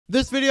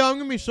This video, I'm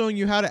going to be showing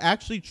you how to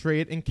actually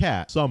trade in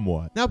cat,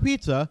 somewhat. Now,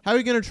 Pizza, how are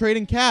you going to trade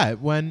in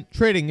cat when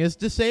trading is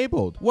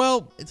disabled?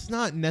 Well, it's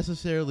not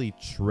necessarily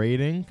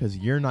trading because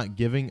you're not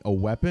giving a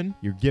weapon.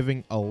 You're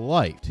giving a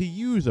life to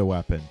use a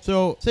weapon.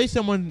 So, say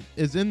someone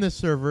is in this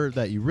server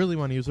that you really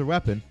want to use their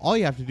weapon. All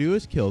you have to do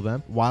is kill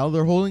them while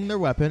they're holding their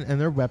weapon,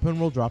 and their weapon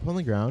will drop on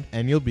the ground,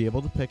 and you'll be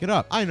able to pick it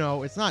up. I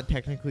know, it's not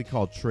technically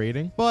called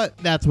trading, but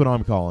that's what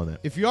I'm calling it.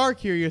 If you are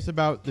curious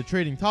about the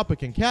trading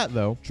topic in cat,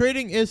 though,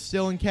 trading is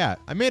still in cat.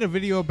 I made a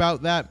video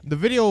about that. The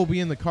video will be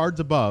in the cards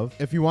above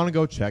if you want to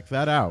go check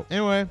that out.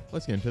 Anyway,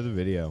 let's get into the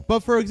video.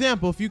 But for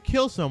example, if you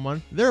kill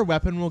someone, their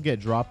weapon will get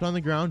dropped on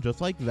the ground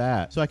just like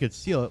that. So I could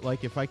steal it.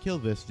 Like if I kill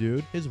this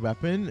dude, his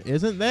weapon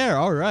isn't there.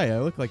 All right, I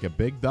look like a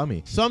big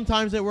dummy.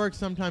 Sometimes it works,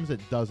 sometimes it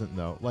doesn't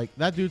though. Like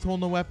that dude's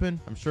holding a weapon.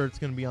 I'm sure it's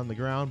going to be on the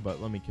ground,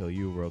 but let me kill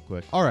you real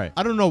quick. All right,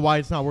 I don't know why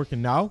it's not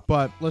working now,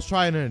 but let's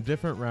try it in a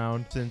different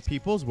round since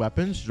people's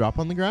weapons drop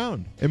on the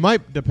ground. It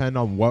might depend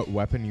on what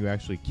weapon you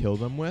actually kill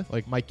them with.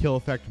 Like my kill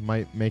effect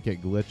might make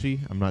it glitchy.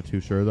 I'm not too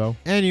sure though.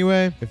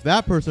 Anyway, if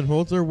that person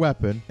holds their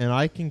weapon and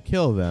I can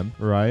kill them,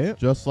 right?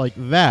 Just like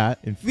that,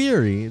 in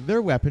theory,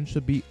 their weapon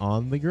should be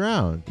on the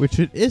ground, which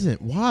it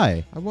isn't.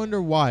 Why? I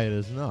wonder why it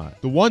is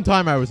not. The one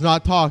time I was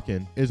not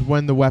talking is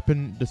when the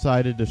weapon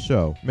decided to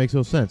show. Makes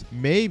no sense.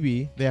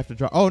 Maybe they have to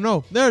drop. Oh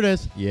no, there it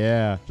is.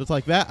 Yeah, just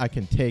like that, I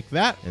can take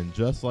that, and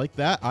just like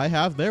that, I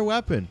have their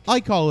weapon. I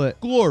call it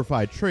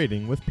glorified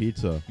trading with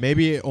Pizza.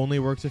 Maybe it only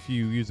works if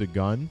you use a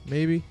gun,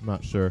 maybe? I'm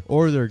not sure.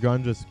 Or their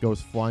gun just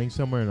goes flying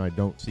somewhere and I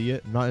don't see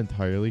it. I'm not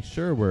entirely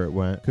sure where it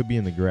went. Could be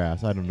in the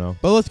grass. I don't know.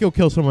 But let's go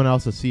kill someone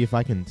else to see if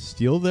I can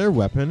steal their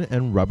weapon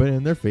and rub it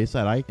in their face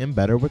that I am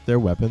better with their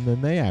weapon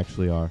than they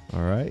actually are.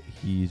 All right.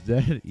 He's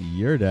dead.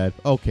 You're dead.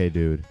 Okay,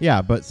 dude.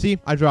 Yeah, but see,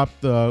 I dropped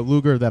the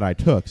Luger that I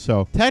took.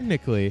 So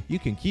technically, you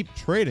can keep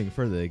trading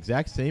for the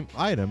exact same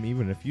item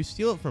even if you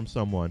steal it from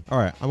someone. All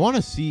right. I want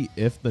to see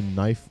if the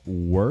knife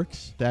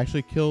works to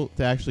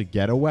actually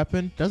get a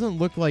weapon. Doesn't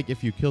look like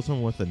if you kill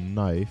someone with a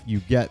knife, you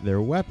get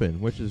their weapon,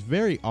 which is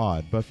very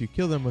odd. But if you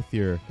kill them with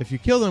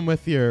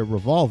your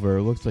revolver,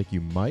 it looks like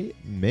you might,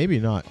 maybe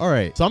not. All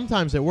right,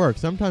 sometimes it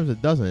works, sometimes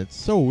it doesn't. It's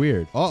so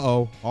weird.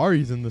 Uh-oh,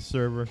 Ari's in the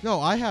server. No,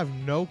 I have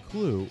no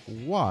clue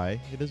why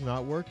it is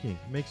not working.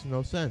 It makes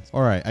no sense.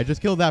 All right, I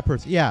just killed that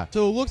person. Yeah,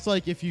 so it looks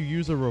like if you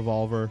use a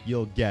revolver,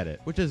 you'll get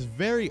it, which is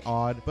very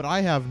odd, but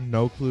I have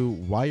no clue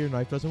why your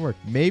knife doesn't work.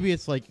 Maybe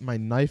it's like my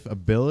knife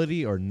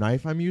ability or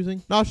knife I'm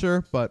using. Not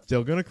sure, but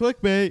still gonna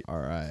clickbait. All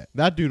right,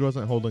 that dude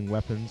wasn't holding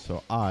weapons,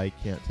 so I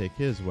can't take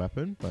his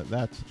weapon, but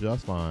that's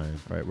just fine.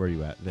 All right, where are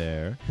you at?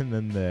 There, and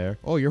then there.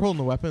 Oh, you're holding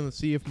the weapon. Let's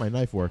see if my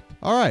knife worked.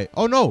 All right.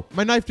 Oh no,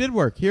 my knife did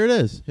work. Here it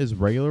is. His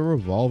regular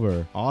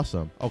revolver.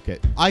 Awesome. Okay,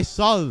 I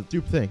saw the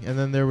stupid thing, and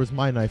then there was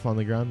my knife on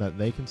the ground that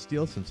they can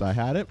steal since I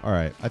had it. All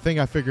right, I think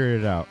I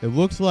figured it out. It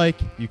looks like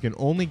you can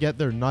only get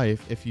their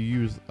knife if you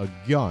use a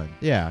gun.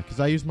 Yeah, because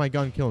I used my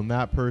gun killing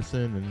that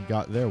person and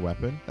got their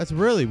weapon. That's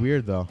really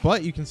weird though,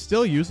 but you can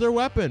still use their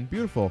weapon.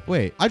 Beautiful.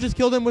 Wait, I just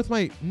killed him with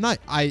my knife.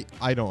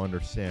 I don't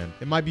understand.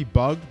 It might be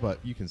bugged, but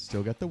you can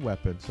still get the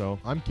weapon, so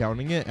I'm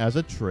counting it as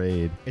a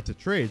trade. It's a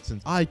trade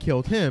since I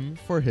killed him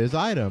for his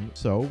item,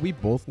 so we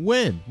both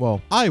win.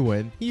 Well, I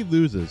win, he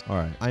loses. All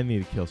right, I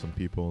need to kill some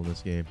people in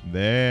this game.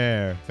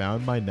 There,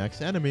 found my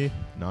next enemy.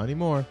 Not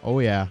anymore. Oh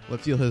yeah,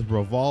 let's steal his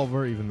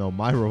revolver, even though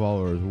my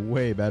revolver is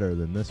way better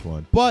than this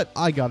one. But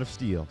I gotta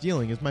steal.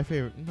 Stealing is my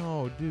favorite.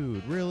 No,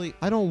 dude, really?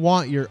 I don't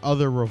want your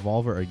other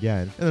revolver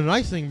again. And the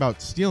nice thing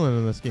about stealing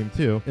in this game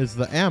too is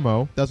the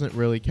ammo doesn't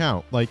really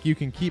count. Like you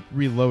can keep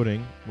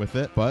reloading with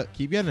it, but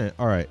keep getting it.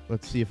 All right,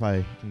 let's see if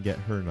I can get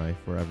her knife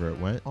wherever it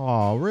went.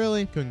 Oh,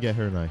 really? Couldn't get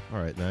her knife.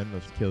 All right, then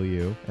let's kill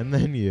you and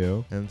then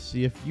you and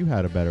see if you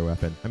had a better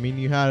weapon. I mean,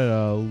 you had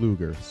a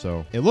Luger,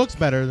 so it looks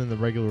better than the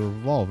regular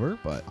revolver,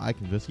 but I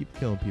can just keep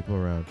killing people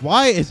around.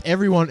 Why is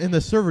everyone in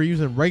the server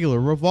using regular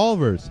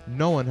revolvers?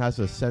 No one has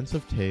a sense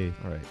of taste.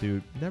 All right,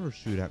 dude, never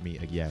shoot at me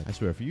again. I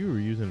swear, if you were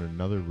using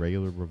another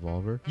regular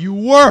revolver, you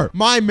were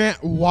my man.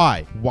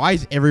 Why? Why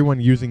is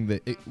everyone using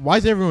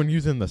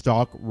the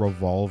stock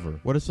revolver?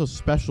 What is so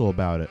special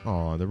about it?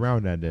 Oh, the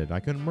round ended. I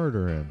couldn't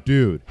murder him.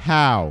 Dude,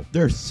 how?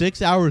 There's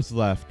 6 hours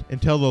left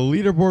until the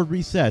leaderboard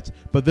resets,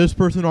 but this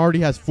person already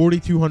has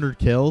 4,200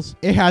 kills.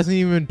 It hasn't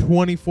even been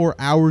 24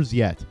 hours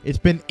yet. It's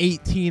been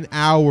 18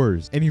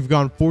 hours, and you've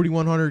gone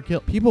 4,100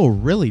 kills. People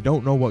really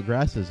don't know what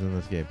grass is in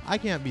this game. I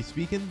can't be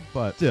speaking,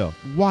 but still,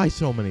 why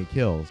so many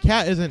kills?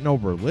 Cat isn't no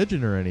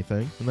religion or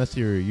anything. Unless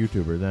you're a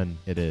YouTuber, then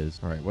it is.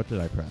 All right, what did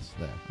I press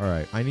there? All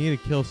right, I need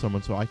to kill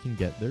someone so I can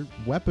get their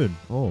weapon.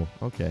 Oh,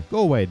 okay. Go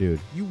away, dude.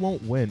 You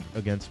won't win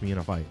against me in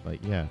a fight. Like,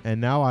 yeah. And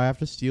now I have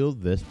to steal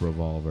this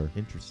revolver.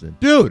 Interesting.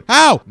 Dude,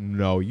 how?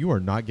 No, you are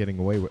not getting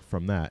away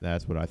from that.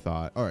 That's what I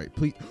thought. All right,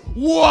 please.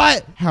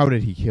 What? How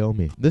did he kill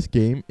me? This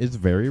game is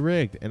very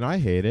rigged, and I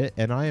hate it,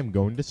 and I am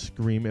going to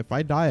scream if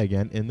I die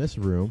again in this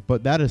room,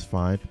 but that is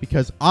fine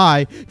because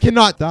I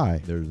cannot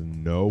die. There's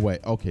no way.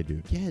 Okay,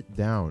 dude, get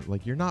down.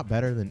 Like, you're not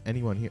better than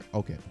anyone here.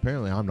 Okay,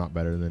 apparently I'm not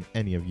better than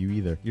any of you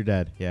either. You're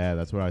dead. Yeah,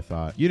 that's what I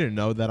thought. You didn't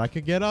know that I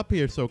could get up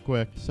here so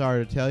quick.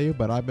 Sorry to tell you,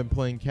 but I've been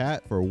playing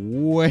cat for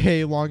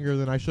way longer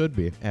than I should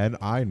be, and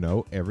I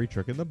know every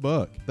trick in the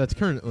book that's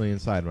currently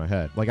inside my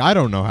head. Like, I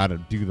don't know how to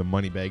do the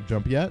money bag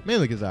jump yet,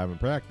 mainly because I haven't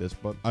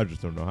practiced, but I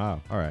just don't know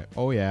how. All right.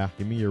 Oh, yeah.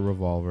 Give me your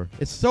revolver.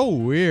 It's so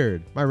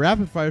weird. My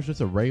rapid fire is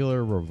just a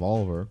regular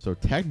revolver, so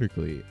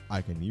technically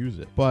I can use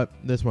it, but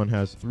this one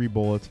has 3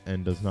 bullets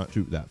and does not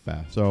shoot that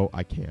fast, so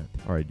I can't.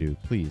 All right,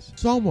 dude, please.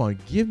 Someone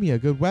give me a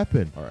good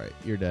weapon. All right,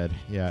 you're dead.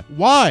 Yeah.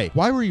 Why?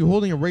 Why were you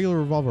holding a regular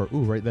revolver?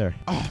 Ooh, right there.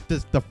 Oh,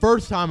 this the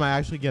first time I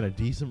actually get a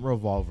decent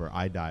revolver,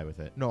 I die with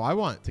it. No, I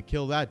want to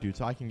kill that dude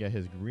so I can get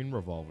his green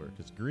revolver,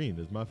 because green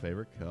is my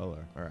favorite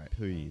color. All right,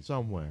 please.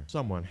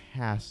 Someone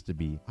has to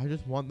be. I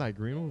just want that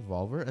green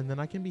revolver, and then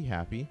I can be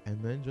happy,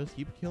 and then just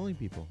keep killing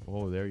people.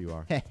 Oh, there you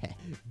are.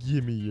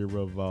 Give me your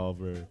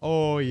revolver.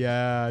 Oh,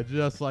 yeah,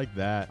 just like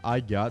that. I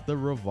got the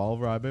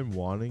revolver I've been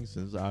wanting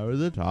since I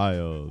was a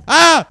child.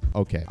 Ah!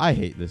 Okay, I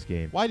hate this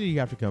game. Why did you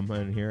have to come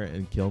in here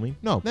and kill me?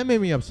 No, that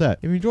made me upset.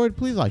 If you enjoyed,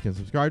 please like and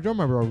subscribe. Join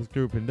my Roblox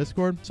group in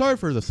Discord. Sorry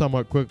for the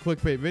somewhat quick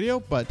clickbait video,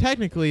 but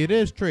technically it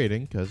is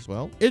trading because,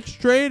 well, it's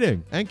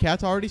trading. And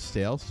cat's already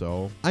stale,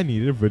 so I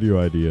needed a video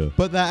idea.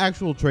 But that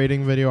actual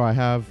trading video I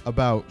have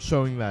about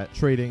showing that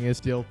trading is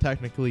still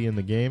technically in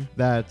the game,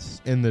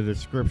 that's in the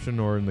description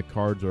or in the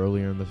cards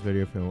earlier in this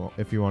video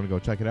if you want to go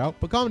check it out.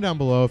 But comment down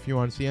below if you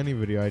want to see any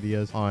video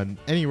ideas on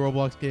any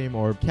Roblox game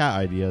or cat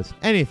ideas,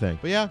 anything.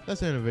 But yeah,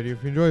 that's the end of the video.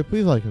 If you enjoyed,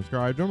 please like and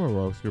subscribe. Join my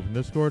Roblox group in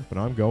Discord, but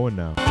I'm going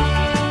now.